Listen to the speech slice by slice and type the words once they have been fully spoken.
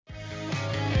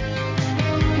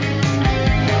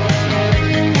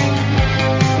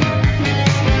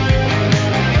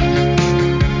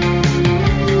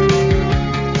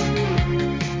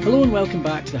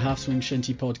Half Swing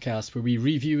Shinty podcast, where we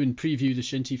review and preview the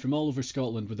shinty from all over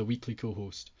Scotland with a weekly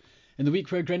co-host. In the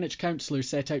week where Greenwich councillors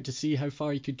set out to see how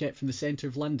far you could get from the centre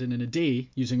of London in a day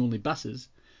using only buses,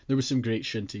 there was some great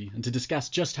shinty, and to discuss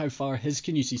just how far his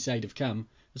Canusi side have come,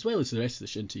 as well as the rest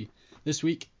of the shinty, this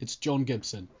week it's John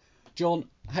Gibson. John,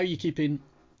 how are you keeping?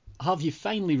 Have you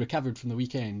finally recovered from the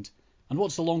weekend? And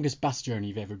what's the longest bus journey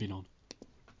you've ever been on?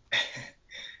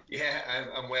 Yeah,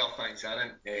 I'm well, thanks,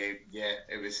 Aaron. It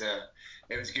was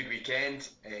a good weekend.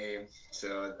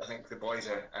 So I think the boys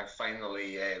are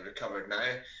finally recovered now.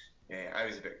 I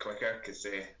was a bit quicker because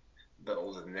a bit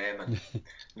older than them and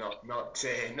not up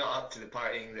to the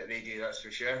partying that they do, that's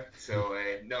for sure. So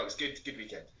no, it was good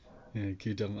weekend. Yeah,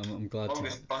 good. I'm glad.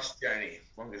 Longest bus journey.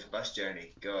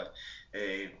 God,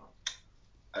 I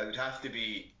would have to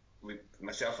be with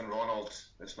myself and Ronald.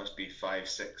 This must be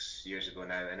 5-6 years ago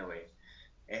now, anyway.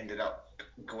 Ended up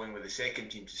going with the second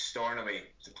team to Stornoway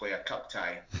to play a cup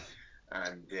tie,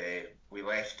 and we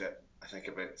left at I think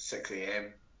about 6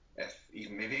 a.m.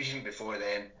 maybe even before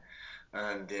then,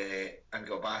 and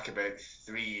got back about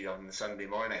 3 on the Sunday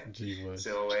morning.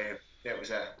 So it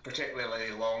was a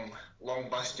particularly long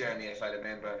bus journey, if I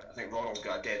remember. I think Ronald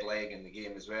got a dead leg in the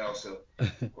game as well, so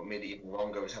what made it even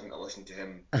longer was having to listen to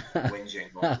him whinging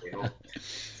all the way home.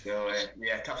 So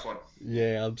yeah, tough one.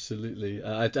 Yeah, absolutely.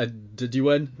 Did you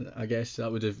win? I guess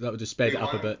that would have sped it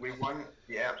up a bit. We won.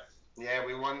 Yeah,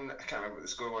 we won. I can't remember what the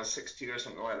score was, 6-2 or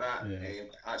something like that. Yeah.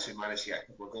 Actually managed to get a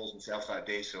couple of goals myself that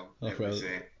day, so it was.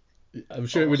 I'm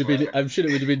sure it would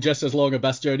have been just as long a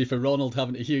bus journey for Ronald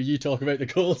having to hear you talk about the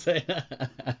goals.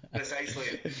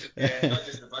 Precisely. Yeah, not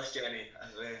just the bus journey.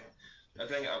 I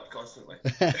bring it up constantly.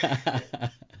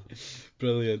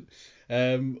 Brilliant.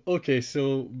 Okay,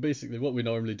 so basically what we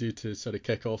normally do to sort of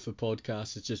kick off the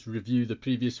podcast is just review the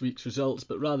previous week's results,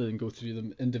 but rather than go through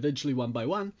them individually one by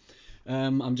one,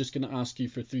 I'm just going to ask you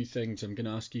for 3 things. I'm going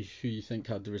to ask you who you think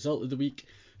had the result of the week,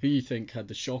 who you think had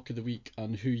the shock of the week,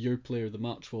 and who your player of the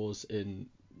match was in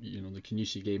the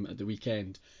Canusi game at the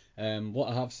weekend. What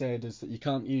I have said is that you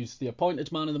can't use the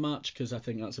appointed man of the match because I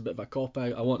think that's a bit of a cop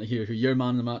out. I want to hear who your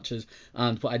man of the match is,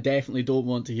 and what I definitely don't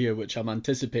want to hear, which I'm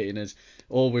anticipating, is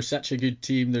we're such a good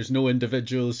team, there's no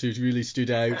individuals who really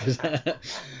stood out.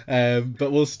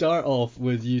 But we'll start off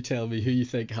with you tell me who you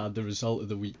think had the result of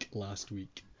the week last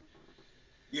week.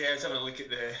 Yeah, I was having a look at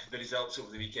the results over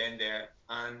the weekend there,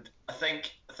 and I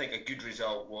think a good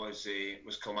result was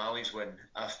Kilmally's win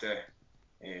after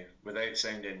without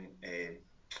sounding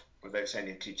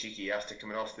too cheeky, after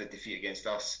coming off the defeat against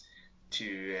us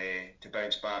to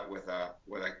bounce back with a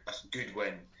good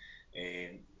win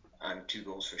and 2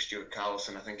 goals for Stuart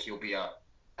Callison. I think he'll be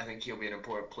an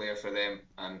important player for them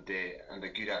and a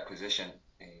good acquisition.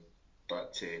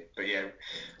 But yeah,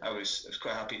 I was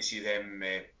quite happy to see them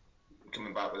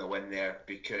coming back with a win there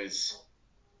because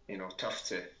tough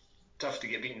to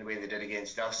get beaten the way they did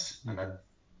against us, and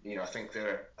I think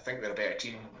they're a better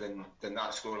team than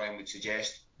that scoreline would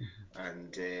suggest,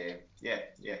 and yeah,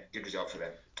 good result for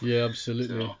them. Yeah,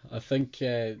 absolutely. So, I think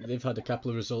they've had a couple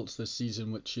of results this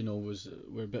season which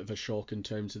were a bit of a shock in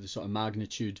terms of the sort of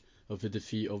magnitude of the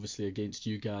defeat, obviously against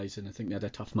you guys, and I think they had a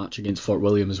tough match against Fort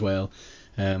William as well,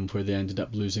 where they ended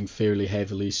up losing fairly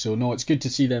heavily. So no, it's good to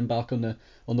see them back on the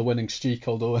winning streak.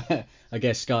 Although I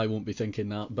guess Sky won't be thinking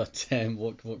that, but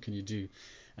what can you do?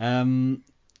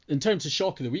 In terms of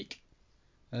shock of the week,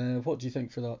 what do you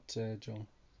think for that, John?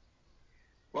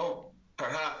 Well,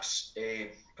 perhaps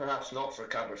not for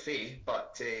Caberfeidh,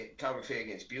 but Caberfeidh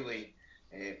against Beaulieu.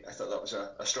 I thought that was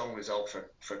a strong result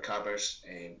for Cabbers,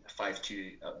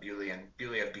 5-2 at Beaulieu, and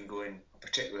Beaulieu have been going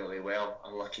particularly well.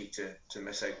 Unlucky to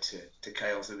miss out to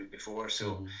Kyles the week before,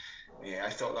 so I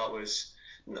thought that was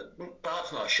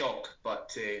perhaps not a shock,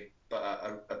 but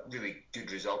a really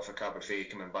good result for Caberfeidh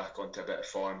coming back onto a bit of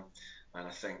form, and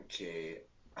I think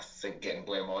getting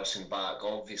Blair Morrison back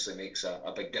obviously makes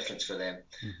a big difference for them,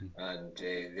 and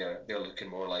they're looking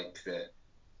more like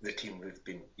the team we've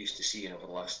been used to seeing over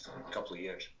the last couple of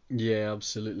years. Yeah,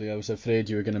 absolutely. I was afraid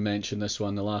you were going to mention this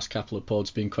one. The last couple of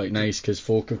pods been quite nice because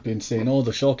folk have been saying,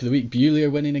 the shock of the week, Beaulieu are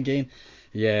winning again.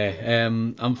 Yeah,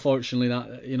 unfortunately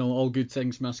that all good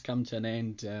things must come to an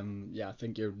end. Yeah, I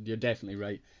think you're definitely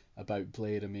right about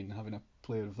Blair. I mean, having a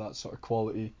player of that sort of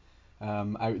quality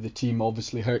out of the team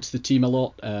obviously hurts the team a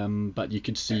lot, but you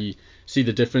could see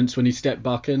the difference when he stepped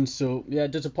back in. So yeah,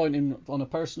 disappointing on a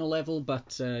personal level,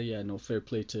 but fair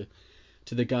play to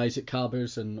the guys at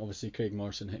Cabbers, and obviously Craig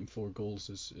Morrison hitting 4 goals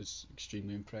is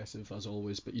extremely impressive as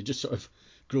always, but you just sort of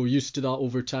grow used to that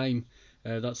over time.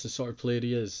 That's the sort of player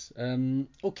he is.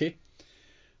 Okay,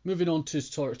 moving on to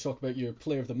talk about your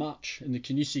player of the match in the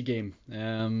Canusi game.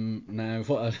 Now,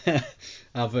 what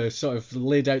I've sort of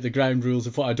laid out the ground rules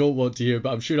of what I don't want to hear,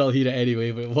 but I'm sure I'll hear it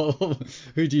anyway. But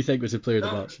who do you think was the player of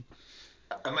the match?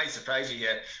 I might surprise you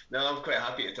here. No, I'm quite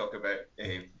happy to talk about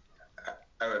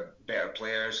our better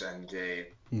players, and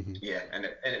yeah, and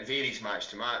it varies match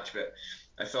to match. But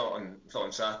I thought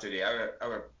on Saturday,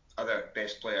 our other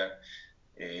best player,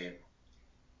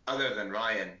 other than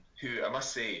Ryan, who I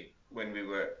must say, when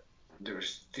there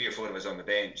was 3 or 4 of us on the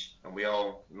bench, and we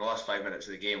all, in the last 5 minutes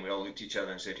of the game, we all looked at each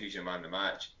other and said, "Who's your man of the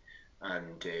match?"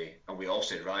 And we all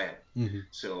said Ryan.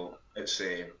 So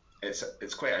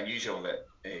it's quite unusual that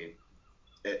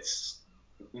it's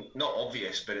not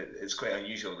obvious, but it's quite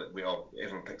unusual that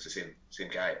everyone picks the same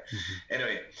guy.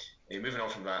 Anyway, moving on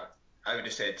from that, I would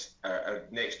have said our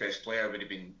next best player would have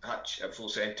been Hutch at full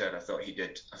centre. I thought he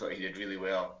did really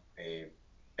well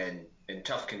in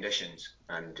tough conditions,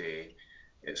 and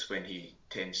it's when he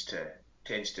tends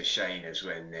to shine is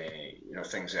when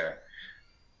things are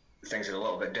a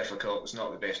little bit difficult. It's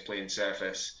not the best playing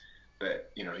surface,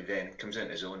 but he then comes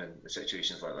into his own in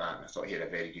situations like that. And I thought he had a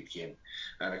very good game.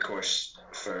 And of course,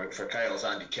 for Kyle's,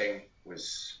 Andy King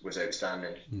was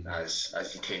outstanding,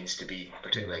 as he tends to be,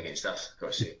 particularly against us, I've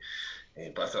got to say.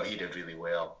 But I thought he did really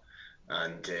well,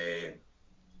 and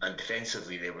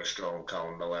defensively they were strong.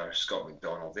 Callum Miller, Scott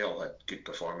McDonald, they all had good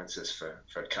performances for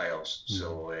Kyle's.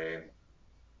 So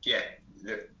yeah,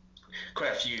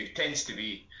 quite a few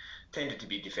tended to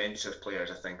be defensive players.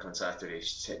 I think on Saturday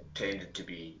tended to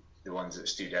be the ones that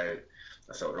stood out.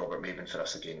 I thought Robert Maben for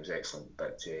us again was excellent,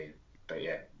 but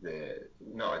yeah,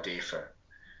 not a day for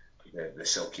the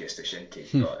silkiest of Shinty,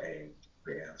 but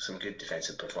yeah, some good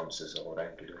defensive performances all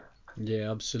around.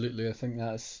 Yeah, absolutely. I think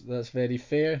that's very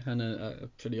fair and a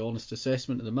pretty honest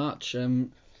assessment of the match.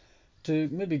 To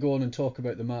maybe go on and talk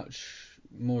about the match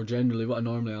more generally, what I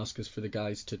normally ask is for the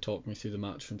guys to talk me through the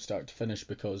match from start to finish,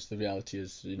 because the reality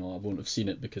is, I won't have seen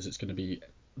it because it's going to be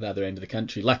the other end of the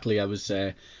country. Luckily, I was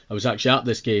actually at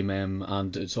this game,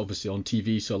 and it's obviously on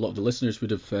TV, so a lot of the listeners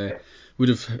would have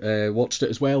watched it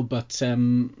as well. But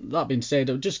that being said,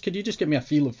 could you just give me a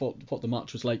feel of what the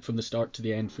match was like from the start to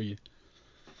the end for you?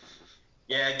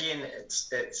 Yeah, again, it's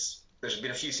there's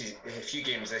been a few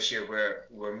games this year where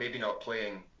we're maybe not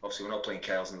playing. Obviously, we're not playing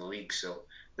Kyles in the league, so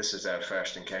this is our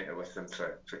first encounter with them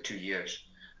for 2 years,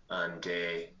 and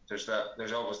there's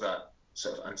always that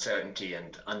sort of uncertainty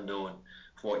and unknown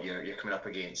of what you're coming up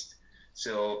against.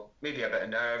 So maybe a bit of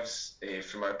nerves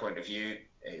from our point of view,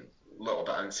 a little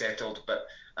bit unsettled. But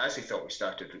I actually thought we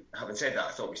started. Having said that,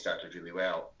 I thought we started really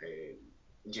well.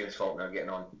 James Faulkner getting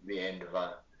on the end of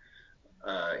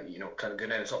kind of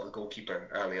going in on top of the goalkeeper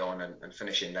early on and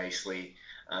finishing nicely,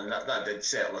 and that did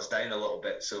settle us down a little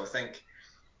bit. So I think,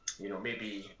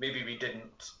 maybe we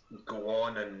didn't go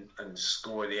on and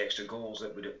score the extra goals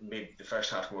that would have made the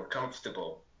first half more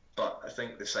comfortable. But I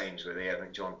think the signs were there. I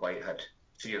think John White had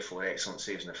 3 or 4 excellent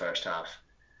saves in the first half.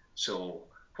 So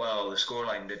while the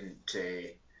scoreline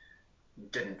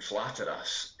didn't flatter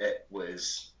us, it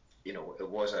was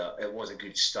a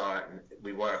good start, and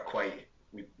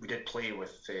we did play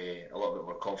with a little bit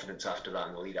more confidence after that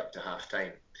in the lead up to half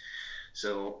time.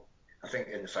 So I think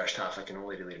in the first half I can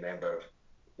only really remember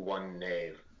one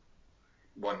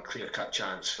clear-cut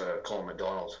chance for Colin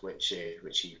McDonald, which he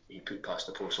put past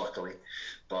the post luckily.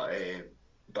 But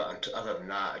other than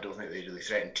that, I don't think they really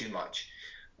threatened too much,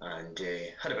 and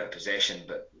had a bit of possession,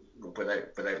 but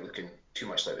without looking too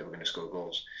much like they were going to score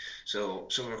goals. So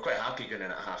we were quite happy going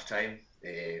in at half time.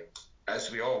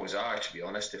 As we always are, to be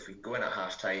honest. If we go in at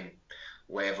half time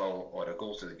level or a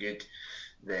goal to the good,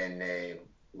 then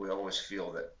we always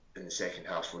feel that in the second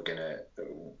half we're gonna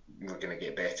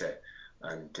get better,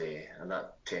 and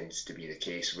that tends to be the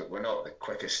case. We're not the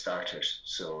quickest starters,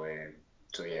 so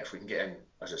yeah, if we can get in,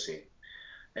 as I say,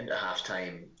 into half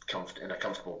time in a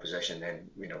comfortable position, then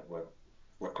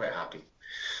we're quite happy.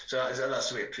 So that's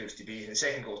the way it proves to be. The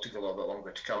second goal took a little bit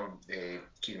longer to come.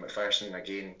 Kieran McPherson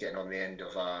again getting on the end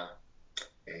of a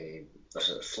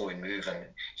sort of flowing move, and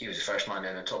he was the first man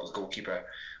in on top of the goalkeeper,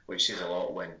 which says a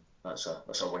lot when that's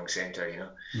a wing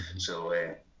centre, So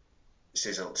it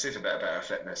says a bit about our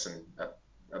fitness and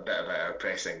a bit about our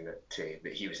pressing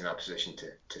that he was in that position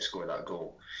to score that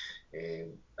goal.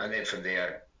 And then from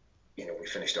there, we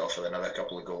finished off with another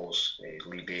couple of goals.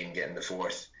 Lee Bain getting the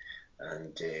fourth,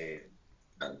 and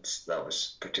that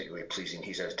was particularly pleasing.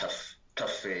 He's had a tough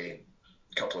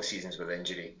couple of seasons with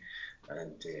injury,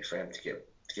 and for him to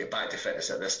get back to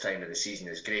fitness at this time of the season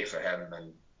is great for him,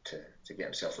 and to get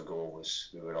himself a goal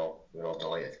we were all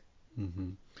delighted.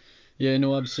 Yeah,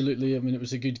 no, absolutely. I mean, it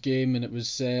was a good game, and it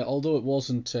was although it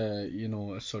wasn't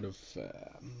a sort of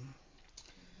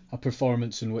a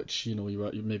performance in which you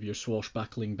were maybe your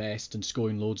swashbuckling best and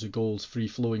scoring loads of goals, free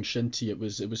flowing shinty. It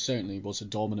was certainly was a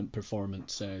dominant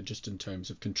performance, just in terms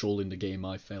of controlling the game.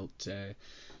 I felt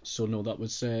so. No, that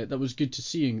was good to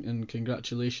see, and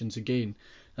congratulations again.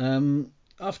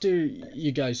 After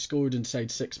you guys scored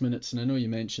inside 6 minutes, and I know you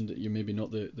mentioned that you're maybe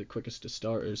not the quickest of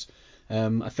starters.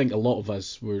 I think a lot of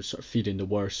us were sort of fearing the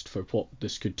worst for what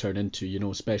this could turn into,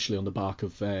 especially on the back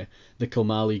of the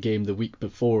Kilmally game the week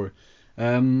before.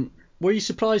 Were you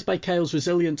surprised by Kyle's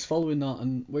resilience following that,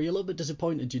 and were you a little bit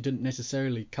disappointed you didn't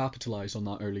necessarily capitalise on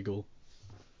that early goal?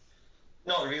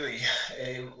 Not really.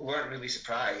 Weren't really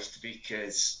surprised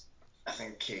because I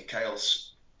think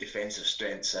Kyle's defensive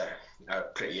strengths are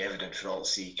pretty evident for all to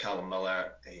see. Callum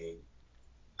Miller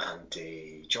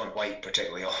and John White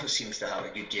particularly always seems to have a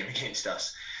good game against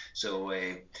us. So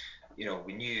we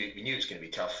knew it was going to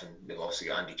be tough, and they've also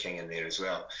got Andy King in there as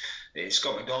well.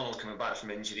 Scott McDonald coming back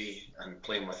from injury and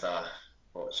playing with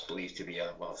what's believed to be I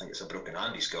think it's a broken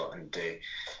Andy Scott, and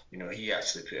he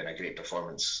actually put in a great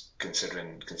performance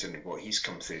considering what he's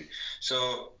come through.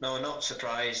 So no, not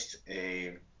surprised.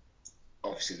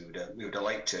 Obviously we would have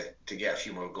liked to get a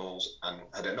few more goals, and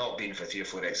had it not been for 3 or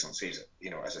 4 excellent saves,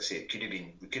 as I say,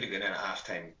 we could have gone in at half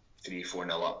time 3-4-0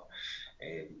 up,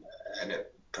 and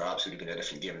it perhaps would have been a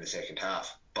different game in the second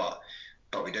half, but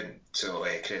we didn't. So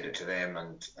credit to them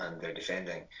and their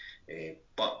defending.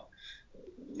 But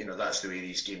that's the way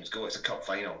these games go. It's a cup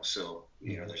final, so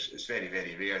it's very,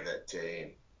 very rare that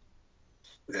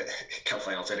cup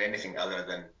finals are anything other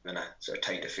than a sort of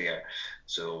tight affair.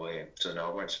 So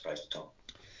no, I weren't surprised at all.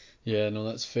 Yeah, no,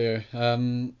 that's fair.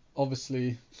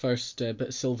 Obviously, first bit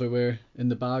of silverware in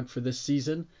the bag for this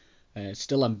season.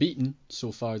 Still unbeaten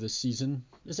so far this season.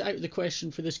 Is it out of the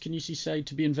question for this Canusi side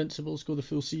to be invincibles, go the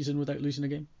full season without losing a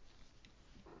game?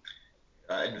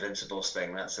 That Invincibles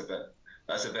thing, that's a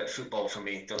bit football for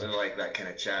me. Don't really like that kind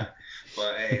of chat.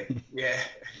 But yeah,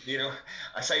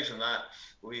 aside from that,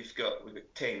 we've got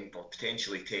 10, well,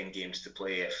 potentially 10 games to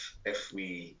play if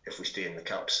we stay in the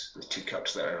cups, the 2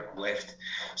 cups that are left.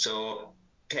 So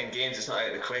 10 games, it's not out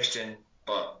of the question,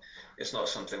 but it's not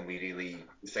something we really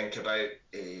think about.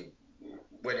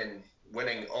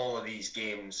 Winning all of these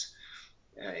games,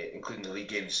 including the league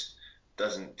games,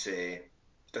 doesn't in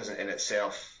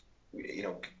itself, you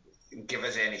know, give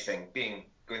us anything.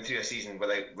 Going through a season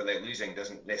without losing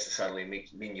doesn't necessarily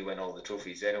mean you win all the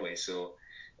trophies anyway. So,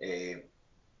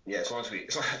 yeah, as long as we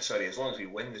as long as we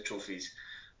win the trophies,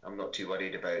 I'm not too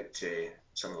worried about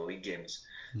some of the league games.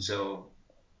 Mm-hmm. So,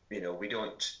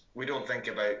 we don't think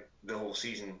about the whole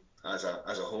season as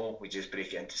a whole. We just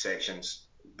break it into sections,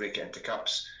 break it into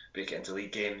cups, break it into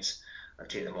league games, and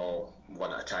take them all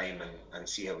one at a time and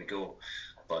see how we go.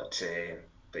 But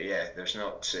yeah, there's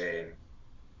no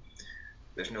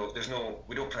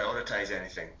we don't prioritize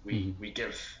anything. We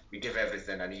give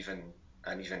everything an even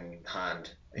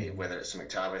hand, whether it's the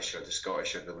McTavish or the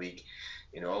Scottish or the league.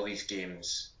 All these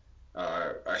games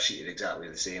are treated exactly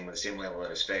the same, with the same level of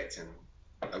respect, and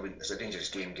I wouldn't. It's a dangerous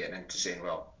game getting into saying,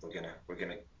 well, we're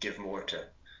gonna give more to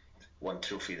one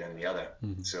trophy than the other.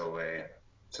 Mm-hmm.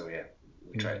 So yeah,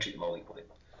 we try to treat them all equally.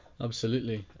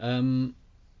 Absolutely.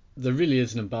 There really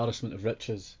is an embarrassment of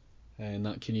riches in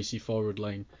that Canusi forward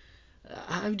line.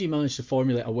 How do you manage to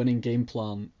formulate a winning game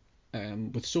plan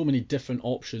with so many different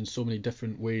options, so many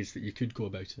different ways that you could go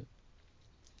about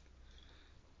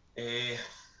it?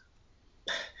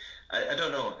 I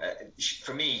don't know.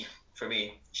 For me,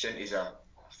 Shinty's a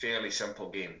fairly simple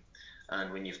game,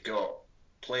 and when you've got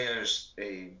players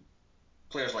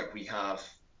like we have,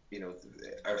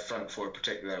 our front four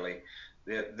particularly,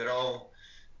 they all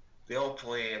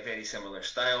play a very similar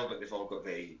style, but they've all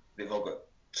got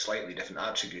slightly different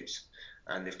attributes,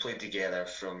 and they've played together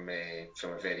from a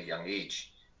very young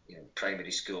age,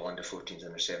 primary school, under 14s,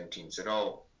 under 17s. They've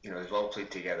all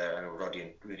played together. I know Roddy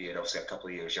and Rudy are obviously a couple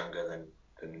of years younger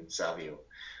than Savio,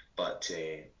 but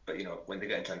when they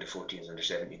got into under 14s, under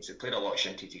 17s, they played a lot of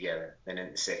shinty together, then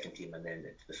into the second team and then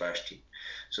into the first team.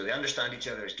 So they understand each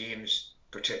other's games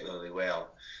particularly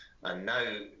well, and now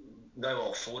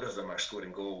all 4 of them are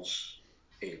scoring goals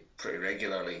pretty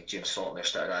regularly. James Faulkner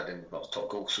started adding, top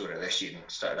goal scorer this year, and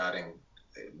started adding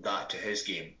that to his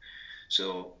game.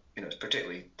 So it's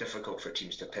particularly difficult for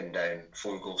teams to pin down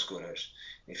 4 goal scorers.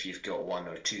 If you've got 1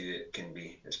 or 2,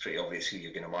 it's pretty obvious who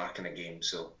you're going to mark in a game.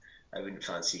 So I wouldn't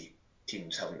fancy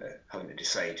teams having to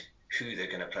decide who they're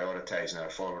going to prioritise in our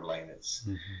forward line. It's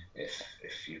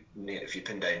if you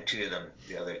pin down 2 of them,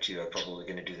 the other 2 are probably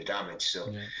going to do the damage.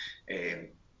 So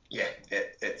yeah,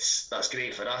 that's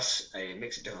great for us. It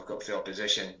makes it difficult for the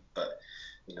opposition, but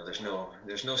there's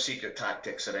no secret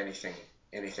tactics or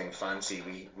anything fancy.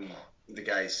 We the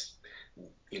guys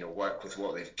work with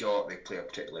what they've got. They play a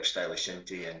particular style of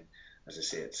shinty, and as I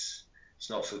say, it's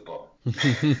not football.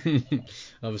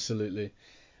 Absolutely.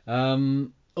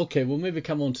 Okay, we'll maybe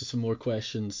come on to some more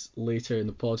questions later in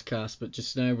the podcast, but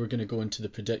just now we're going to go into the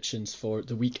predictions for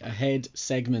the week ahead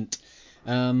segment.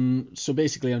 So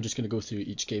basically, I'm just going to go through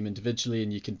each game individually,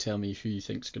 and you can tell me who you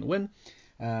think is going to win.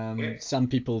 Some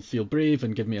people feel brave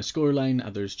and give me a scoreline,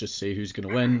 others just say who's going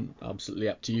to win. Absolutely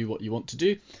up to you what you want to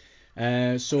do.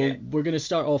 So we're going to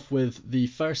start off with the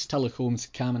first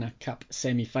Telecoms Camanachd Cup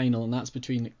semi-final, and that's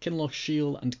between Kinloch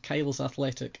Shiel and Kyles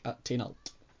Athletic at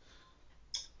Tainalt.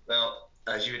 Well,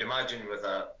 as you would imagine with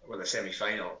a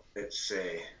semi-final, it's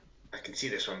I can see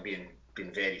this one being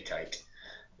very tight.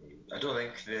 I don't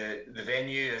think the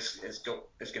venue is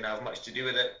going to have much to do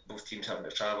with it. Both teams having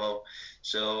to travel,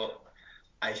 so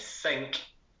I think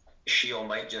Shiel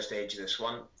might just edge this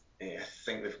one. I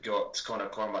think they've got Connor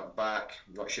Cormack back.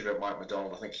 I'm not sure about Mark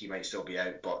McDonald. I think he might still be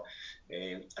out, but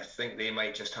I think they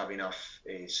might just have enough,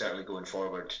 certainly going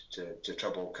forward, to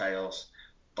trouble Kyles.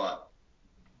 But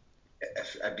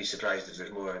I'd be surprised if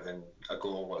there's more than a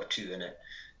goal or two in it.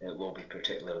 It will be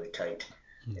particularly tight,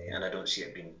 and I don't see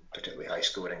it being particularly high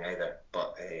scoring either.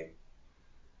 But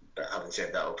having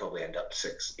said that, it'll probably end up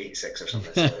 8-6 or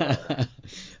something.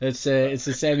 It's a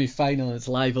semi-final. It's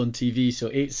live on TV, so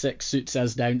 8-6 suits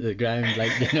us down to the ground, I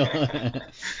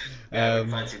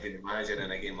wouldn't fancy being the manager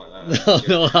in a game like that.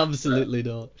 No, absolutely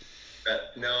not.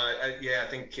 But no, I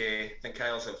think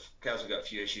Kyles have got a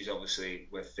few issues, obviously,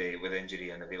 with injury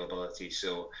and availability.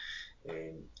 So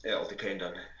it'll depend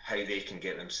on how they can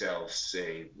get themselves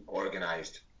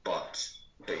organised. But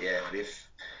yeah, they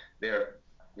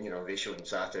showed on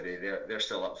Saturday they're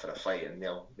still up for a fight, and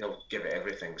they'll give it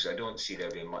everything. So I don't see there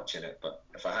being much in it. But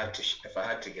if I had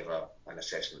to give an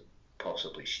assessment,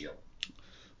 possibly Shiel.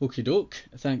 Okie doke,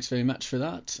 thanks very much for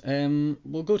that.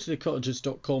 We'll go to the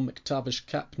cottages.com McTavish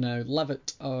Cup now.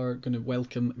 Levitt are going to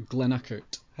welcome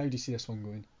Glenackert. How do you see this one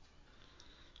going?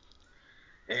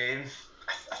 I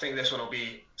think this one will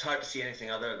be. It's hard to see anything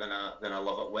other than a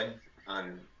Levitt win,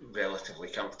 and relatively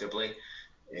comfortably.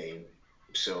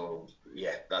 So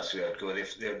yeah, that's where I'd go.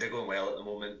 They're going well at the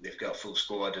moment. They've got a full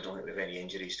squad. I don't think they've any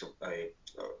injuries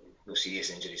no serious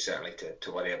injuries certainly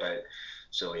to worry about.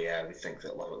 So yeah, I would think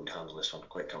that Levitt would handle this one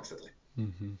quite comfortably.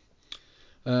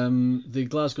 The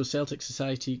Glasgow Celtic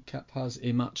Society Cup has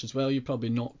a match as well. You're probably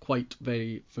not quite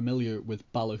very familiar with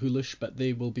Ballachulish, but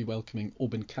they will be welcoming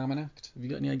Oban Camanachd. Have you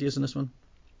got any ideas on this one?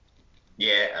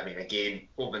 Yeah, I mean, again,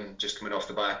 Oban just coming off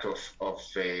the back of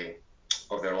their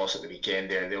loss at the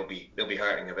weekend there, they'll be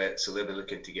hurting a bit, so they'll be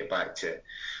looking to get back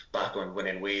on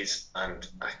winning ways. And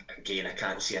again, I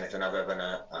can't see anything other than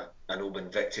an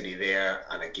Oban victory there,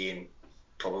 and again,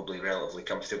 probably relatively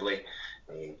comfortably.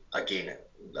 Again,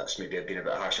 that's maybe been a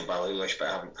bit harsh on Ballachulish, but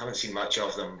I haven't seen much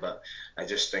of them. But I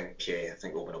just think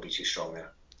Oban will be too strong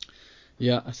there.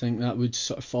 Yeah, I think that would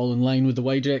sort of fall in line with the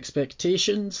wider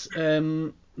expectations.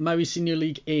 Mowie Senior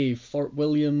League A, Fort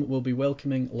William will be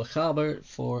welcoming Lochaber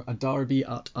for a derby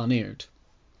at Anaird.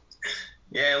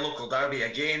 Yeah, local derby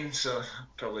again, so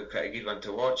probably quite a good one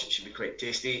to watch. It should be quite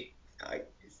tasty.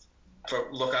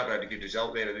 Lochaber had a good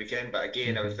result there at the weekend, but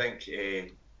again, I would think,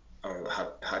 or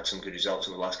have had some good results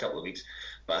over the last couple of weeks,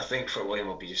 but I think Fort William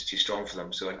will be just too strong for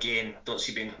them. So again, don't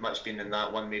see much being in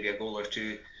that one, maybe a goal or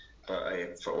two,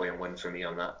 but Fort William win for me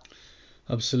on that.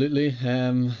 Absolutely.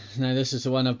 Now this is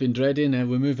the one I've been dreading.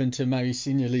 We move into Mowie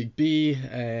Senior League B.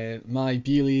 My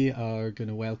Beely are going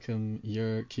to welcome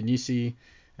your Kinisi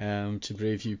to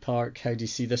Braveview Park. How do you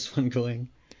see this one going?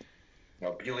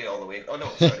 No, Beely all the way. Oh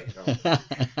no, sorry. No.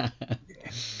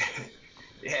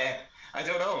 Yeah, I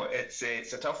don't know. It's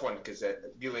a tough one because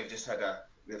Beely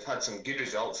they've had some good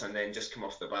results and then just come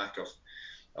off the back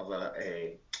of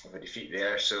a defeat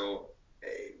there. So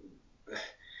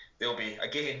they'll be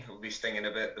stinging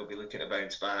a bit. They'll be looking to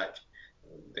bounce back.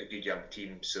 They're a good young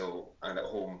team, and at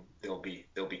home they'll be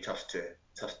tough to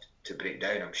break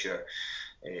down, I'm sure.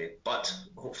 But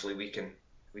hopefully we can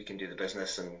do the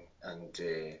business and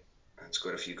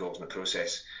score a few goals in the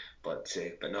process. But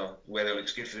no, weather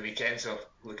looks good for the weekend, so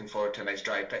looking forward to a nice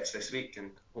dry pitch this week, and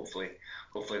hopefully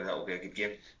that will be a good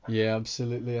game. Yeah,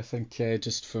 absolutely. I think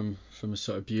just from a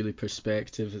sort of Bewley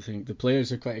perspective, I think the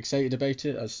players are quite excited about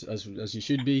it, as you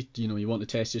should be. You want to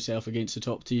test yourself against the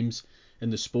top teams in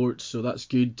the sport, so that's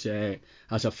good.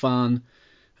 As a fan,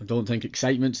 I don't think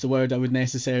excitement's the word I would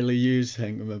necessarily use. I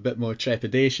think I'm a bit more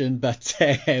trepidation, but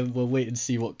we'll wait and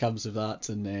see what comes of that.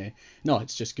 And no,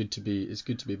 it's just good to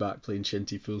be back playing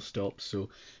shinty, full stop. So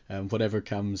whatever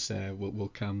comes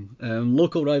will come.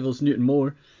 Local rivals Newton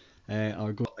Moor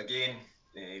are going again.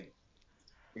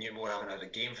 Newton haven't had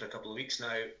a game for a couple of weeks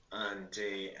now, and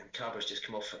Cabba's just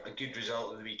come off a good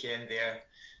result at the weekend there,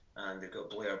 and they've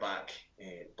got Blair back,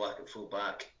 Black at full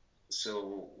back.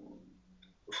 So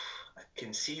I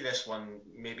can see this one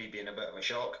maybe being a bit of a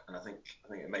shock, and I think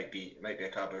it might be a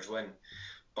Cabba's win,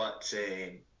 but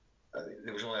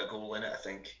there was only a goal in it. I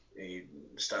think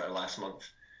started last month,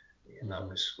 and that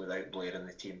was without Blair in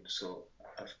the team. So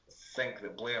I think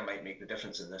that Blair might make the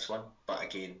difference in this one, but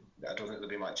again, I don't think there'll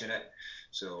be much in it,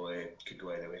 so it could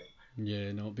go either way.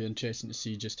 Yeah, no, it'll be interesting to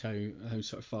see just how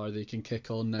sort of far they can kick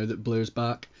on now that Blair's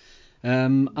back.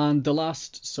 And the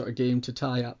last sort of game to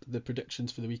tie up the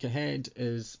predictions for the week ahead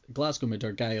is Glasgow Mid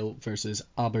Argyll versus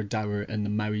Aberdour in the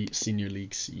Maui Senior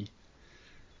League C.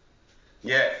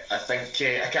 Yeah, I think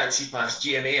I can't see past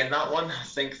GMA in that one. I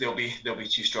think they'll be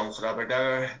too strong for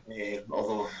Aberdour.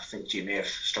 Although I think GMA have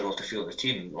struggled to field the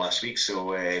team last week,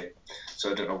 so I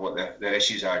don't know what their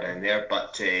issues are down there.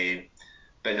 But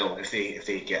no, if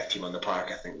they get a team on the park,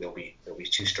 I think they'll be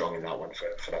too strong in that one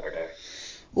for Aberdour.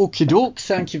 Okie doke,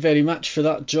 thank you very much for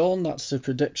that, John. That's the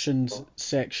predictions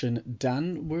section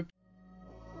done.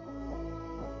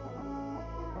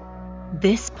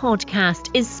 This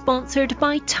podcast is sponsored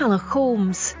by Tallaght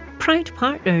Homes, proud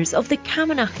partners of the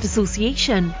Camanachd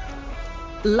Association.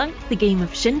 Like the game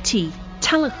of shinty,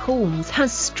 Tallaght Homes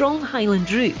has strong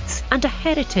Highland roots and a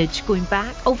heritage going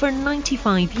back over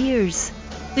 95 years.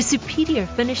 The superior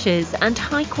finishes and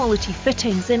high quality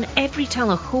fittings in every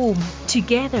Tallaght home,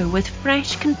 together with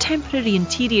fresh contemporary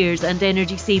interiors and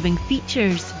energy saving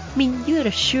features, mean you're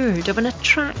assured of an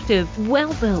attractive,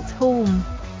 well built home.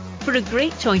 For a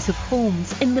great choice of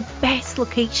homes in the best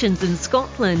locations in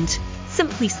Scotland,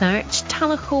 simply search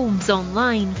Tallaght Homes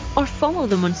online or follow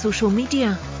them on social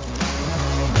media.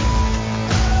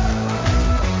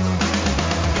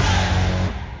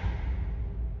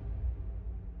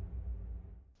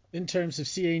 In terms of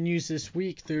CA news this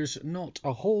week, there's not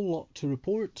a whole lot to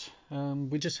report.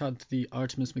 We just had the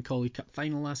Artemis Macaulay Cup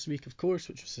final last week, of course,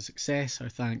 which was a success. Our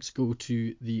thanks go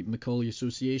to the Macaulay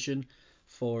Association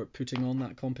for putting on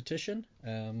that competition.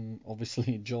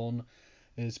 Obviously, John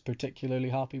is particularly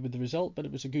happy with the result, but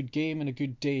it was a good game and a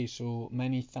good day, so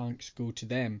many thanks go to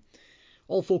them.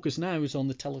 All focus now is on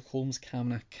the Tallaght Homes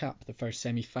Camanachd Cup. The first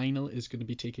semi-final is going to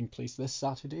be taking place this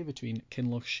Saturday between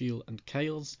Kinlochshiel and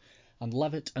Kyles, and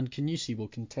Levitt and Canusi will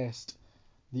contest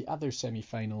the other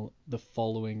semi-final the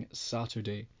following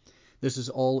Saturday. This is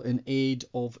all in aid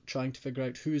of trying to figure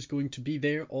out who is going to be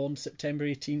there on September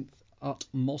 18th at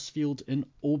Mossfield in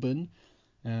Oban,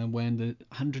 when the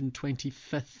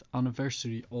 125th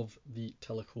anniversary of the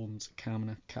Tallaght Homes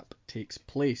Camanachd Cup takes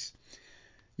place.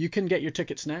 You can get your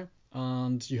tickets now,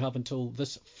 and you have until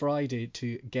this Friday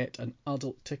to get an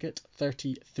adult ticket,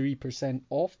 33%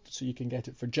 off, so you can get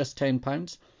it for just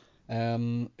 £10.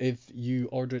 If you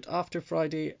order it after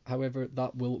Friday, however,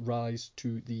 that will rise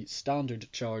to the standard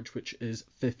charge, which is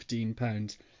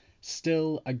 £15.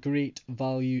 Still a great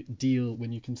value deal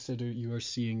when you consider you are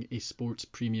seeing a sports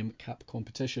premium cap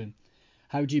competition.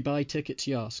 How do you buy tickets,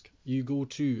 you ask? You go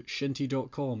to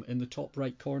shinty.com. In the top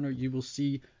right corner, you will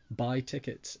see buy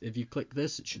tickets. If you click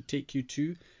this, it should take you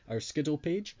to our Skiddle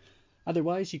page.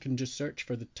 Otherwise, you can just search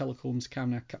for the Tallaght Homes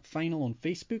Camanachd Cup final on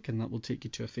Facebook, and that will take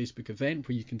you to a Facebook event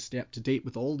where you can stay up to date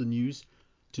with all the news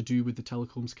to do with the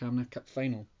Tallaght Homes Camanachd Cup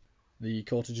final. The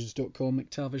Cottages.com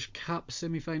McTavish Cap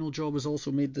semi-final draw was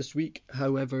also made this week.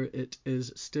 However, it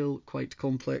is still quite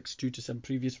complex due to some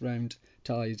previous round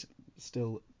ties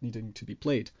still needing to be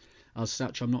played. As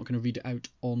such, I'm not going to read it out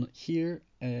on here.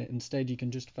 Instead, you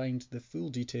can just find the full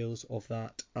details of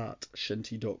that at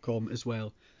shinty.com as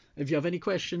well. If you have any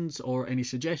questions or any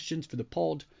suggestions for the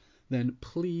pod, then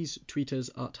please tweet us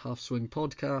at Half Swing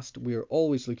Podcast. We're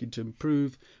always looking to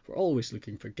improve. We're always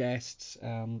looking for guests.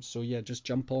 So yeah, just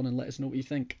jump on and let us know what you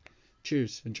think.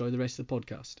 Cheers. Enjoy the rest of the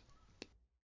podcast.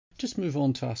 Just move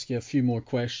on to ask you a few more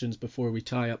questions before we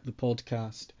tie up the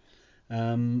podcast.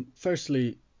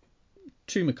 Firstly,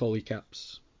 2 Macaulay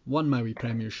caps, 1 Maui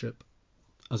Premiership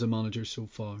as a manager so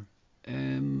far.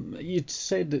 You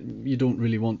said that you don't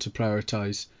really want to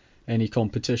prioritise any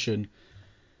competition,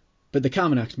 but the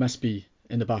Camanachd must be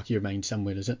in the back of your mind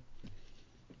somewhere, is it?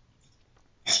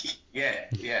 Yeah.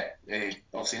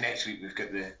 Obviously, next week we've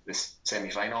got the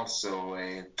semi-finals, so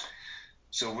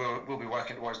we'll be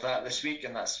working towards that this week,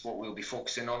 and that's what we'll be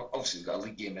focusing on. Obviously, we've got a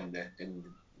league game in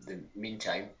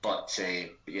meantime. But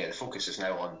yeah, the focus is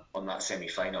now on that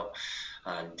semi-final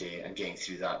and getting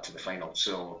through that to the final.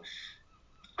 So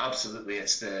absolutely,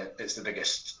 it's the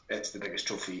biggest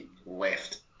trophy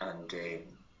left, and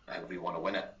we want to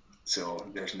win it. So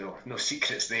there's no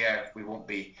secrets there. We'll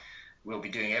be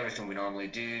doing everything we normally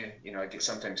do. I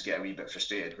sometimes get a wee bit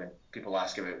frustrated when people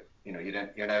ask about,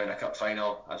 you're now in a cup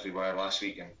final, as we were last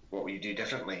week, and what will you do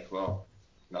differently? Well,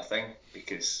 nothing,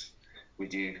 because we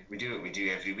do what we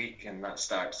do every week, and that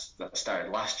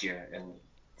started last year and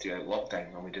throughout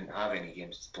lockdown when we didn't have any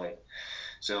games to play.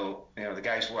 So the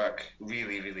guys work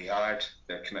really, really hard.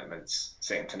 Their commitment's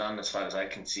second to none as far as I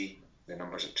can see. The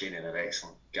numbers of training are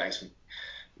excellent. Guys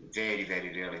very,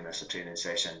 very rarely miss a training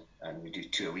session, and we do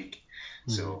 2 a week.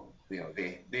 Mm-hmm. So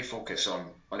they focus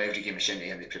on every game of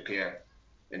shinty, and they prepare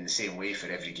in the same way for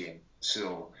every game.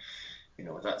 So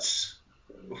that's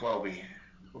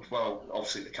while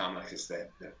obviously the Camanachd is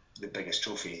the biggest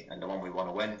trophy and the one we want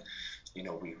to win.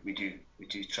 We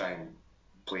do try and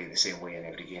play the same way in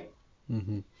every game.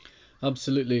 Mm-hmm.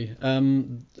 Absolutely.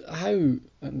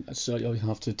 So you'll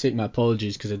have to take my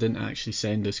apologies because I didn't actually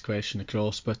send this question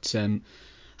across, but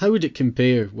how would it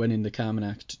compare winning the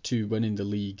Camanachd to winning the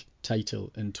league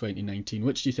title in 2019?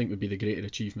 Which do you think would be the greater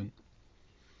achievement?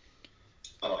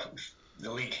 Oh,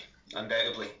 the league,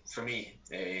 undoubtedly, for me.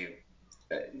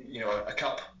 A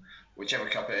cup, whichever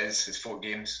cup it is 4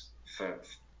 games for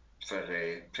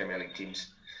Premier League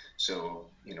teams. So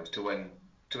to win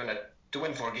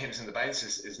 4 games in the bounce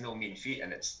is no mean feat,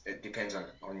 and it depends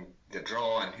on the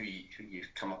draw and who you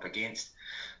come up against.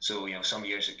 So some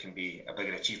years it can be a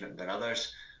bigger achievement than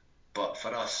others. But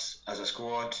for us as a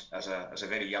squad, as a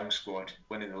very young squad,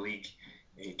 winning the league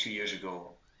 2 years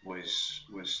ago was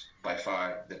by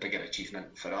far the bigger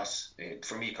achievement for us.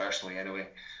 For me personally, anyway.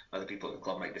 Other people at the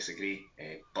club might disagree,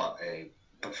 but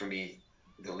for me,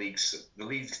 the league's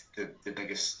the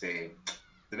biggest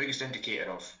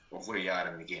indicator of where you are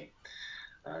in the game,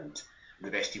 and the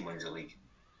best team wins the league.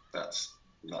 That's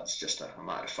just a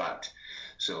matter of fact.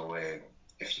 So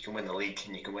if you can win the league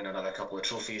and you can win another couple of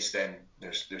trophies, then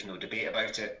there's no debate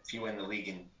about it. If you win the league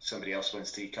and somebody else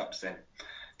wins 3 cups, then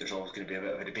there's always going to be a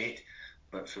bit of a debate.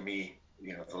 But for me,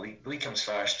 the league comes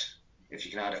first. If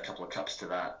you can add a couple of cups to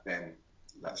that, then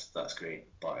that's great.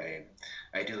 But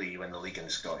ideally, you win the league and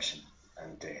the Scottish,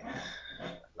 and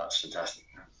that's fantastic.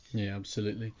 Yeah,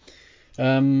 absolutely.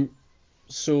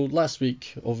 So last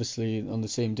week, obviously on the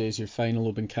same day as your final,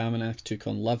 Oban Camanachd took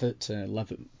on Lovat.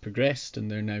 Lovat progressed, and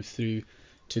they're now through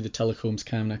to the Telecoms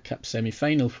Camanachd Cup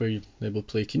semi-final, where they will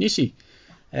play Kingussie.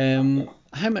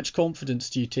 How much confidence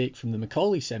do you take from the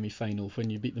Macaulay semi-final when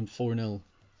you beat them 4-0?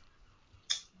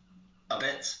 A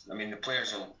bit. I mean, the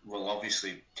players will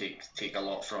obviously take a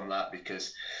lot from that,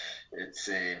 because it's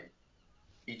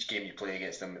each game you play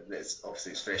against them,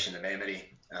 it's fresh in the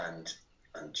memory, and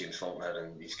James Faulkner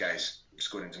and these guys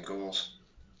scoring some goals,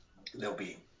 they'll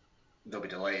be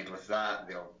delighted with that.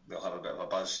 They'll have a bit of a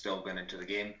buzz still going into the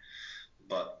game,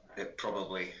 but it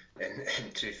probably, in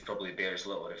truth, probably bears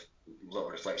little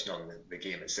reflection on the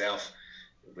game itself.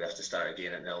 We have to start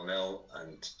again at 0-0,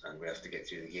 and we have to get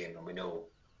through the game, and we know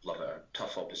Lovat are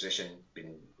tough opposition,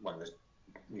 been one of the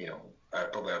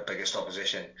probably our biggest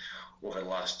opposition over the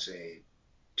last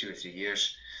 2 or 3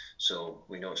 years. So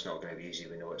we know it's not going to be easy.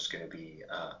 We know it's going to be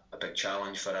a big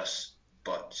challenge for us,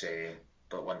 but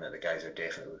one that the guys are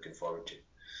definitely looking forward to.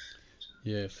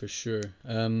 Yeah, for sure.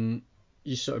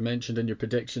 You sort of mentioned in your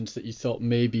predictions that you thought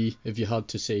maybe if you had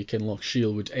to say Kinloch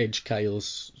Shiel would edge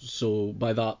Kyles. So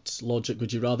by that logic,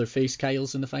 would you rather face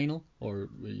Kyles in the final, or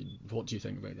what do you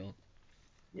think about that?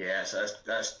 Yeah, so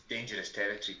that's dangerous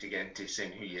territory to get into,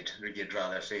 saying who you'd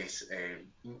rather face.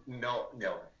 No.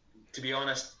 To be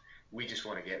honest, we just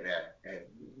want to get there.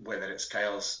 Whether it's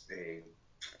Kyles, it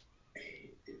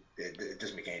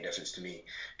doesn't make any difference to me.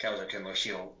 Kyles or Kinloch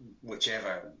Shiel,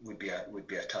 whichever would be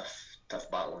a tough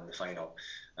battle in the final,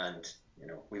 and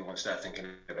we won't start thinking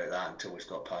about that until we've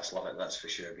got past Lovat. That's for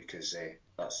sure, because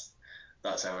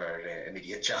that's our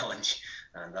immediate challenge,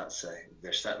 and that's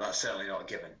certainly not a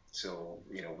given. So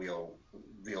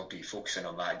we'll be focusing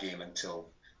on that game until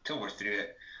we're through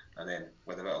it, and then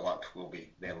with a bit of luck, we'll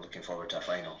be then looking forward to a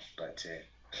final. But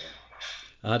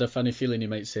I had a funny feeling you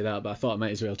might say that, but I thought I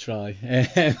might as well try.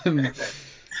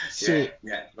 So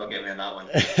yeah, don't get me on that one.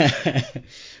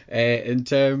 In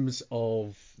terms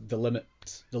of the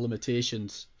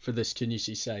limitations for this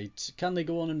Kingussie side, can they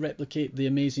go on and replicate the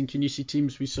amazing Kingussie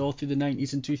teams we saw through the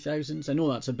 90s and 2000s? I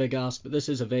know that's a big ask, but this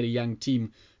is a very young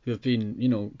team who have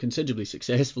been, considerably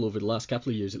successful over the last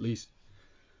couple of years at least.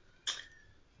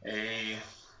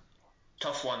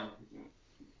 Tough one.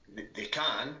 They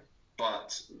can,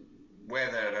 but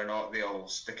whether or not they all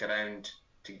stick around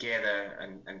together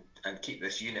and keep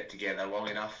this unit together long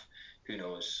enough, who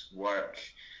knows? Work,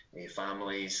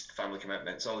 families, family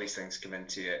commitments, all these things come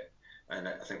into it. And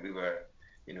I think we were,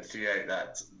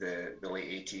 throughout the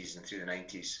late 80s and through the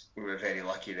 90s, we were very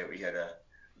lucky that we had a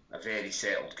very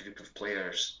settled group of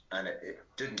players, and it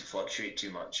didn't fluctuate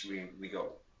too much. We got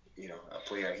a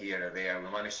player here or there.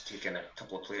 We managed to take in a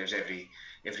couple of players every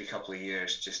couple of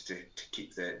years just to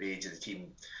keep the age of the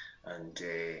team and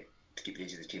to keep the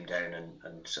age of the team down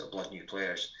and sort of blood new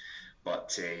players.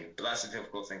 But that's a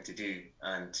difficult thing to do,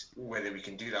 and whether we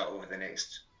can do that over the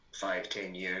next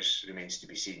 5-10 years remains to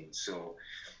be seen. So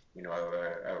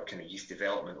our kind of youth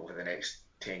development over the next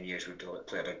 10 years would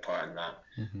play a big part in that,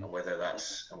 and whether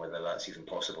that's even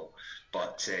possible.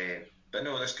 But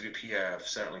no, this group here have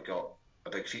certainly got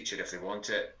a big future if they want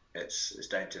it. It's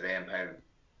down to them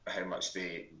how much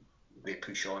they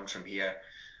push on from here,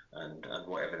 and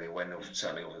whatever they win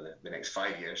certainly over the next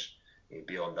 5 years.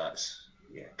 Beyond that's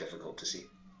difficult to see.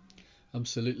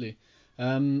 Absolutely.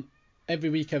 Every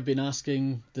week I've been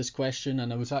asking this question,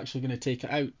 and I was actually going to take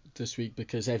it out this week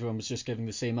because everyone was just giving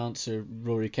the same answer,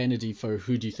 Rory Kennedy, for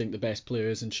who do you think the best player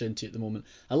is in Shinty at the moment.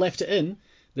 I left it in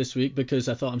this week because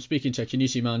I thought I'm speaking to a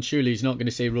Kenichi man, surely he's not going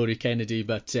to say Rory Kennedy,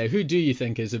 but who do you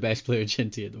think is the best player in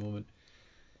Shinty at the moment?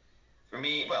 For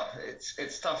me, well,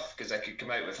 it's tough because I could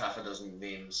come out with half a dozen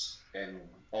names in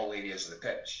all areas of the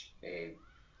pitch.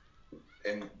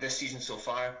 In this season so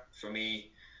far, for me,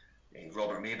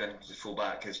 Robert Maben, the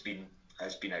fullback, has been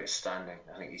outstanding.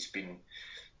 I think he's been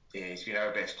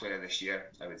our best player this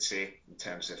year, I would say, in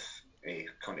terms of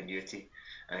continuity,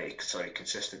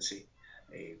 consistency.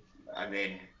 And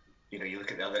then you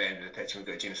look at the other end of the pitch and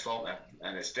we've got James Faulkner,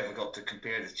 and it's difficult to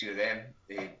compare the two of them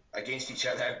against each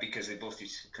other because they both do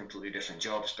completely different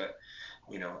jobs. But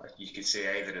you could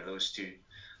say either of those two,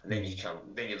 and then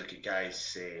you look at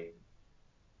guys.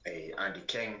 Andy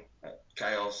King at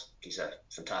Kyles, he's a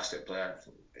fantastic player.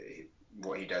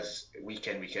 What he does week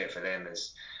in, week out for them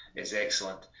is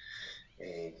excellent.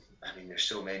 I mean, there's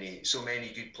so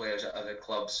many good players at other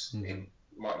clubs.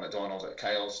 Mark McDonald at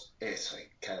Kyles,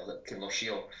 Kyle at Kinloch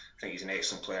Shield. I think he's an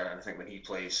excellent player, and I think when he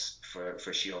plays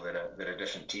for Shield, they're a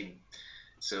different team.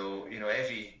 So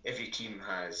every team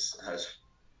has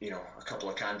a couple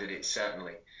of candidates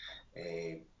certainly.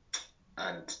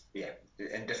 And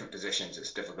in different positions,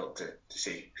 it's difficult to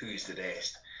say who's the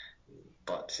best.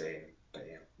 But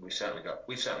we've certainly got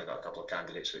a couple of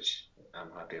candidates which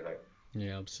I'm happy about.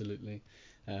 Yeah, absolutely.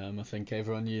 I think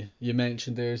everyone you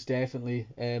mentioned there is definitely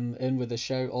in with a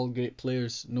shout. All great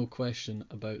players, no question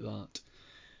about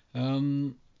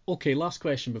that. Okay, last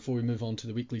question before we move on to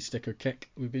the weekly sticker kick.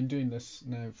 We've been doing this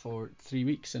now for 3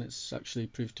 weeks, and it's actually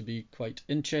proved to be quite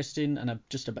interesting and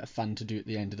just a bit of fun to do at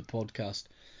the end of the podcast.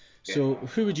 So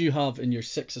who would you have in your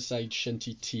six-a-side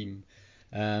Shinty team?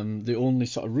 The only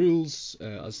sort of rules,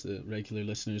 as the regular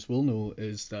listeners will know,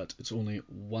 is that it's only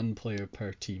one player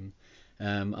per team.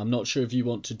 I'm not sure if you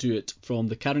want to do it from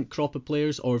the current crop of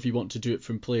players or if you want to do it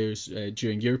from players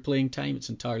during your playing time. It's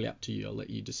entirely up to you. I'll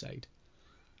let you decide.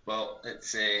 Well,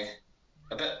 it's a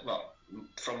bit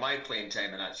from my playing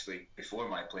time and actually before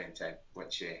my playing time,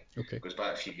 which goes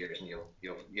back a few years, and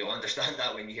you'll understand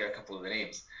that when you hear a couple of the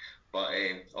names. But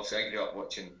obviously I grew up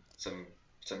watching some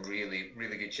really,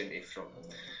 really good Shinty from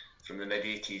the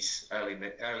mid-80s, early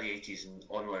 80s and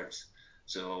onwards.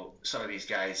 So some of these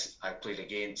guys I played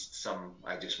against, some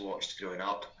I just watched growing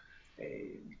up.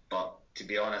 But to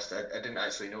be honest, I didn't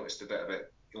actually notice the bit about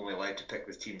only allowed to pick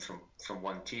the team from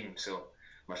one team. So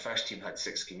my first team had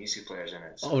 6 Kenisu players in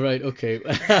it. So. Oh, right, okay.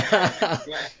 Yeah,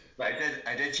 but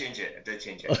I did change it.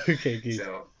 Okay, good.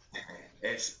 So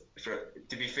it's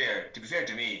to be fair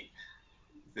to me,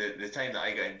 the time that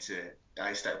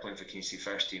I started playing for Kenisu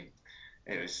first team,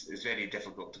 it was very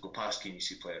difficult to go past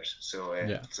Kenisu players. So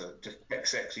so to pick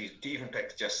 6, to even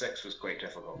pick just 6 was quite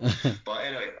difficult. But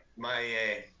anyway,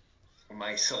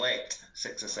 my select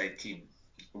six-a-side team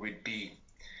would be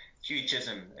Hughie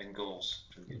Chisholm in goals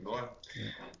from Glenmore.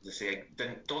 As I say,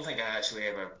 don't think I actually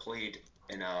ever played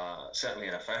certainly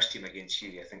in a first team against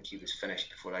Hughie. I think he was finished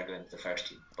before I got into the first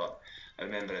team. But I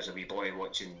remember as a wee boy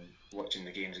watching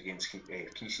the games against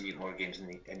Kenisu Newtonmore games in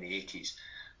the 80s,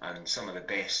 and some of the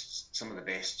best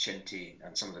Shinty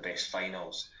and some of the best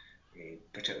finals.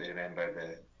 Particularly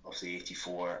remember obviously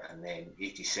 84 and then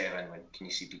 87 when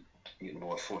Kenisu beat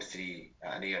Newtonmore 4-3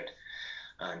 at Aird.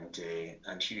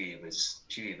 And Hughie was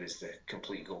the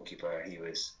complete goalkeeper. He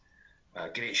was a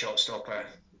great shot stopper,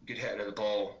 good hitter of the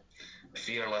ball,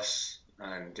 fearless,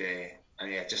 and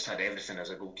just had everything as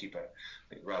a goalkeeper.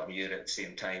 I think Rob Muir at the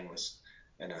same time was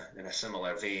in a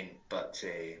similar vein, but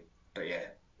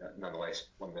nonetheless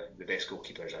one of the best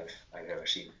goalkeepers I've ever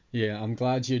seen. Yeah, I'm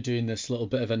glad you're doing this little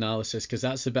bit of analysis, because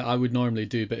that's the bit I would normally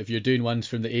do. But if you're doing ones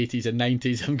from the 80s and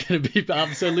 90s, I'm going to be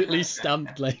absolutely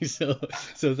stumped. Like, so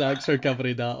thanks for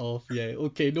covering that off. Yeah,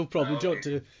 okay, no problem. Do you want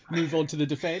to move on to the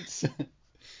defence?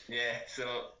 Yeah, so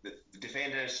the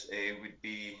defenders would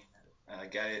be a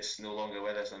guy that's no longer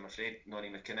with us, I'm afraid, Nonny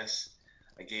McInnes.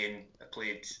 Again,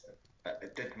 I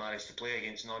did manage to play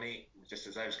against Nonny just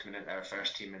as I was coming into our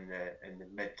first team in the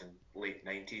mid and late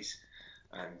 90s,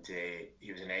 and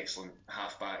he was an excellent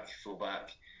halfback,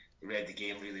 fullback. He read the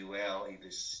game really well.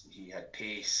 He had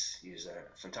pace. He was a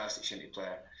fantastic shinty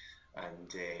player,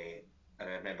 and I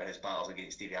remember his battles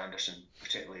against Davy Anderson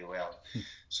particularly well.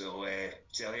 So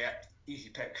yeah, easy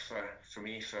pick for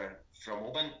me from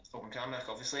Oban Kamnach,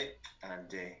 obviously,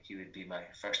 and he would be my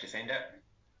first defender.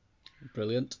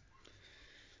 Brilliant.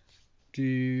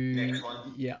 Next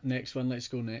one. Yeah, next one. Let's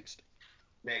go next.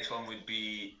 Next one would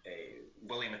be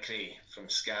Willie McRae from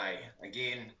Skye.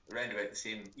 Again, around about the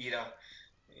same era.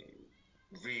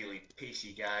 Really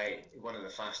pacey guy, one of the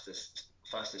fastest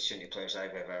shinty players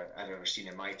I've ever seen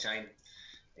in my time,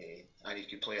 and he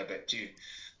could play a bit too.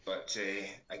 But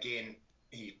again,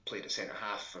 he played at centre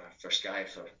half for Skye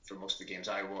for most of the games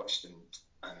I watched, and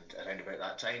around about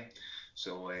that time.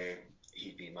 So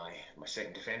he'd be my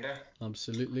second defender.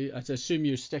 Absolutely. I assume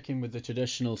you're sticking with the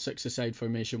traditional 6-a-side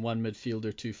formation, one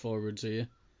midfielder, two forwards, are you?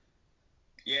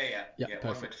 Yeah.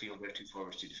 Perfect. One midfielder, two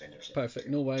forwards, two defenders. Yeah. Perfect.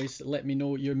 No worries. Let me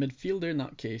know your midfielder in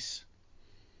that case.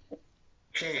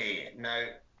 Okay, now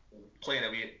playing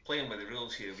with the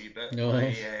rules here a wee bit.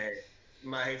 No.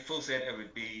 My full centre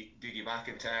would be Dougie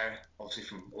McIntyre, obviously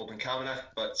from Oban Kamnach,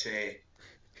 but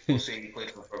we'll say he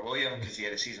played for Fort William because he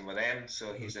had a season with them,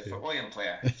 so he's a Fort William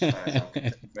player as far as I'm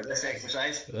concerned for this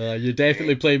exercise. You're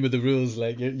definitely playing with the rules.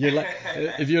 Like you're like,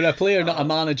 if you're a player, not a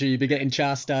manager, you'd be getting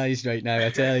chastised right now. I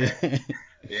tell you.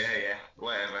 Yeah,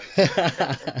 whatever.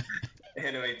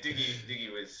 Anyway,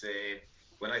 Dougie was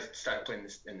when I started playing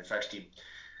in the first team.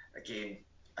 Again,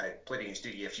 I played against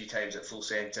Dougie a few times at full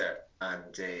centre,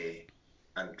 and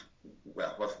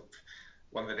well,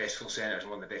 one of the best full centres and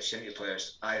one of the best shinty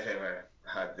players I've ever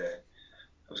had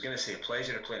I was going to say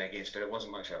pleasure of playing against, but it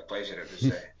wasn't much of a pleasure.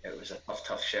 It was a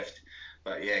tough shift.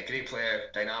 But yeah, great player,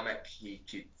 dynamic. He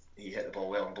hit the ball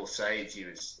well on both sides. He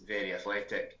was very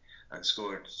athletic and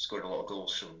scored a lot of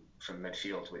goals from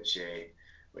midfield, which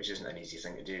isn't an easy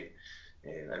thing to do.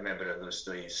 I remember in those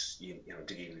days,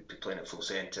 Dougie would be playing at full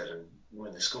centre, and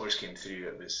when the scores came through,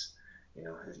 it was,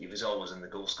 he was always in the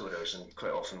goal scorers, and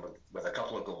quite often with a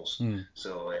couple of goals.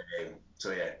 So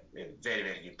yeah, very,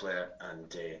 very good player,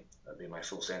 and that'd be my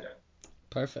full centre.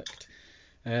 Perfect.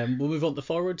 We'll move on to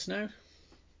forwards now.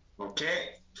 Okay,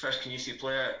 first Canusi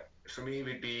player for me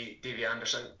would be Davy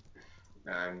Anderson,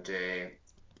 and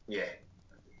yeah,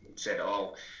 said it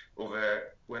all.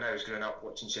 Over when I was growing up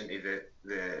watching Shinty,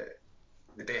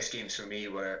 the best games for me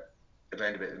were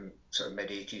around about the sort of mid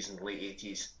 80s and late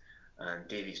 80s, and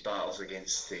Davy's battles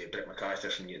against Brick MacArthur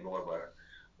from Newtonmore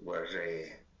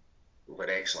were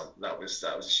excellent. That was the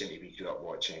Shinty we grew up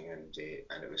watching, and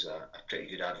it was a pretty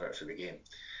good advert for the game.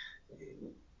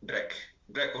 Brick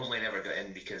only never got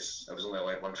in because I was only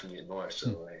allowed one from Newtonmore,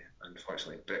 so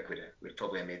unfortunately Brick would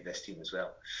probably have made this team as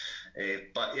well.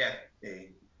 But yeah,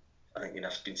 I think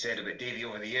enough's been said about Davy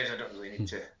over the years. I don't need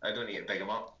to big him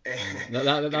up.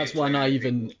 That's one I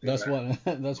even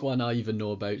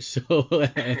know about, so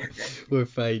we're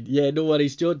fine. Yeah, no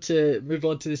worries. Do you want to move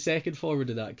on to the second forward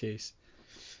in that case?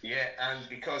 Yeah, and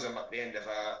because I'm at the end of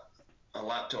a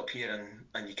laptop here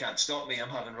and you can't stop me, I'm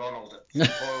having Ronald at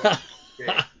forward.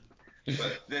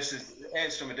 But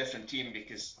it's from a different team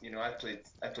because I played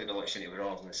a lot of shinty with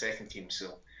Ronald in the second team,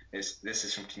 so this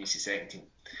is from Canusi second team.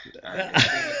 And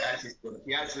I think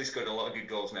he actually scored a lot of good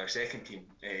goals in our second team.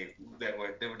 They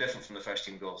were different from the first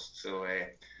team goals. So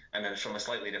and then from a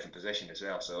slightly different position as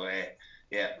well. So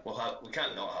yeah, we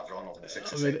can't not have Ronald in the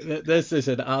 6-a-side. This is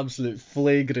an absolute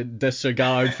flagrant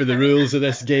disregard for the rules of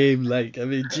this game. Like, I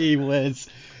mean, gee whiz,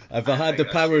 if I had the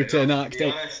power to enact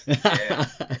it.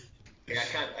 Yeah,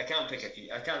 I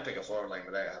can't pick a forward line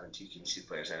without having two Canusi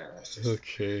players in it. That's just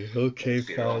Okay,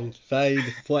 fine,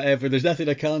 whatever. There's nothing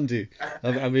I can do.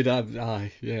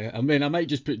 I might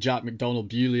just put Jack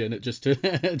McDonald-Bewley in it just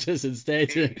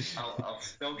instead. I'll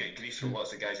still get grief for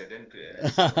lots of guys I didn't put in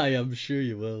it.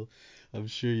 So. I'm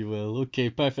sure you will. Okay,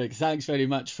 perfect. Thanks very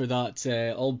much for that.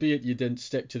 Albeit you didn't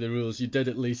stick to the rules, you did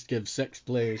at least give 6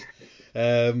 players.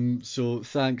 So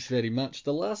thanks very much.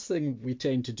 The last thing we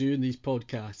tend to do in these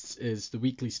podcasts is the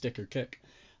weekly sticker kick.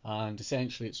 And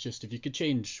essentially it's just if you could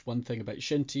change one thing about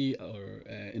Shinty or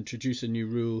introduce a new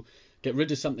rule, get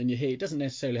rid of something you hate. It doesn't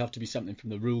necessarily have to be something from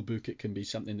the rule book. It can be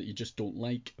something that you just don't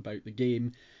like about the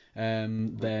game.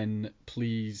 Then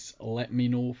please let me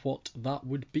know what that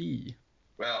would be.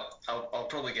 Well, I'll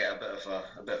probably get a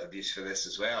bit of abuse for this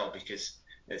as well, because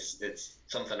it's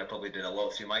something I probably did a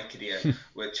lot through my career,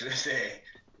 which was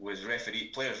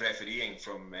players refereeing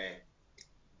from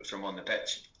on the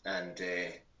pitch, and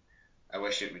I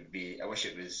wish it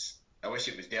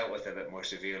was dealt with a bit more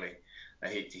severely. I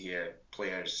hate to hear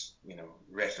players,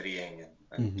 refereeing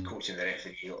and coaching the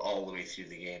referee all the way through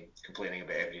the game, complaining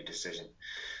about every decision.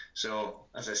 So,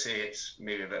 as I say, it's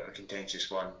maybe a bit of a contentious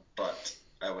one, but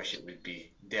I wish it would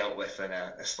be dealt with in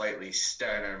a slightly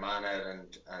sterner manner,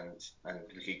 and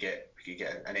we could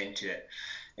get an end to it.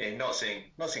 Not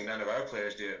saying none of our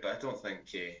players do it, but I don't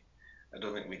think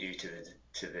we do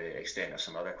to the extent of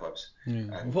some other clubs.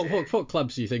 Yeah. And, what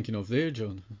clubs are you thinking of there,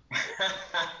 John?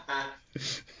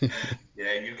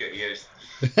 Yeah, you've got yours.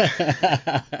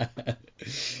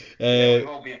 We've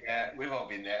all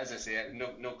been there. As I say,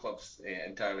 no club's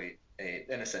entirely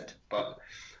innocent, but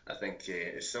I think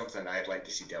it's something I'd like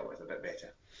to see dealt with a bit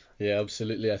better. Yeah,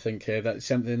 absolutely. I think that's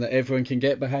something that everyone can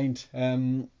get behind.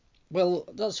 Well,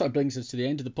 that sort of brings us to the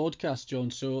end of the podcast,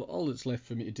 John. So all that's left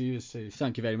for me to do is say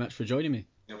thank you very much for joining me.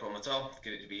 No problem at all.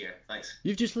 Good to be here. Thanks.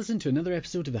 You've just listened to another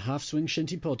episode of the Half Swing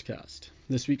Shinty podcast.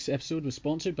 This week's episode was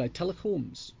sponsored by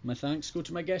Telehomes. My thanks go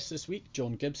to my guest this week,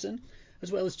 John Gibson, as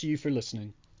well as to you for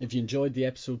listening. If you enjoyed the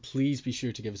episode, please be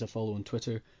sure to give us a follow on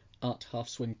Twitter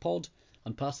 @HalfSwingPod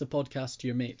and pass the podcast to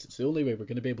your mates. It's the only way we're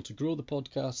going to be able to grow the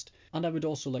podcast. And I would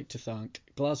also like to thank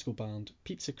Glasgow band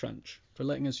Pizza Crunch for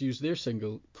letting us use their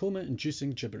single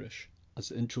Coma-Inducing Gibberish as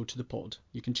the intro to the pod.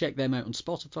 You can check them out on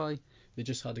Spotify. They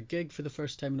just had a gig for the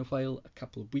first time in a while a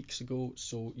couple of weeks ago,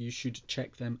 so you should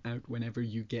check them out whenever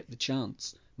you get the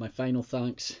chance. My final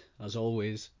thanks, as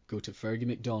always, go to Fergie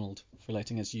McDonald for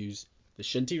letting us use the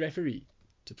Shinty referee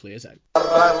to play us out.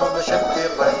 Around the Shinty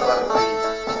referee,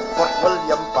 Fort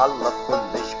William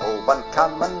Ballafullish, Oban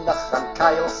Camanach and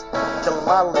Kyles,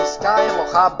 Kilmally, Skyle,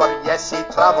 O'Haber, yes, he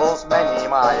travels many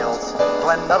miles.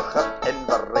 Glenurchan,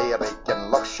 Inverary,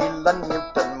 Loch Sheelan,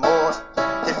 Newton Moor,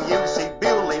 Kimusey,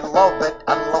 Bewley, Lovett,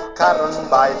 and Loch Carron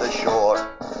by the shore.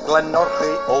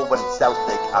 Glenorchy, Owen,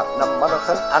 Celtic,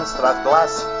 Arnamurchan, and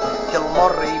Strathglass,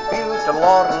 Kilmorey, Bute, and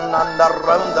Lauren, and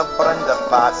around the Brenda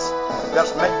Pass.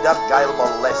 There's Midder, Gyle,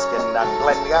 Boleskin, and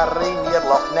Glengarry near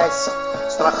Loch Ness,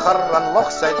 Strachur and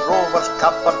Lochside Rovers,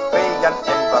 Capperfay and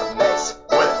Inverness.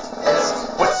 With his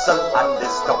whistle and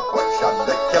his stopwatch on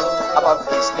the kilt above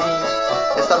his knee,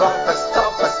 is the roughest,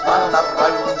 toughest man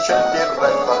around Shinty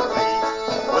referee.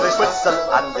 With his whistle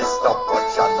and his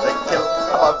stopwatch on the kilt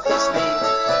above his knee,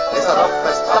 is the roughest,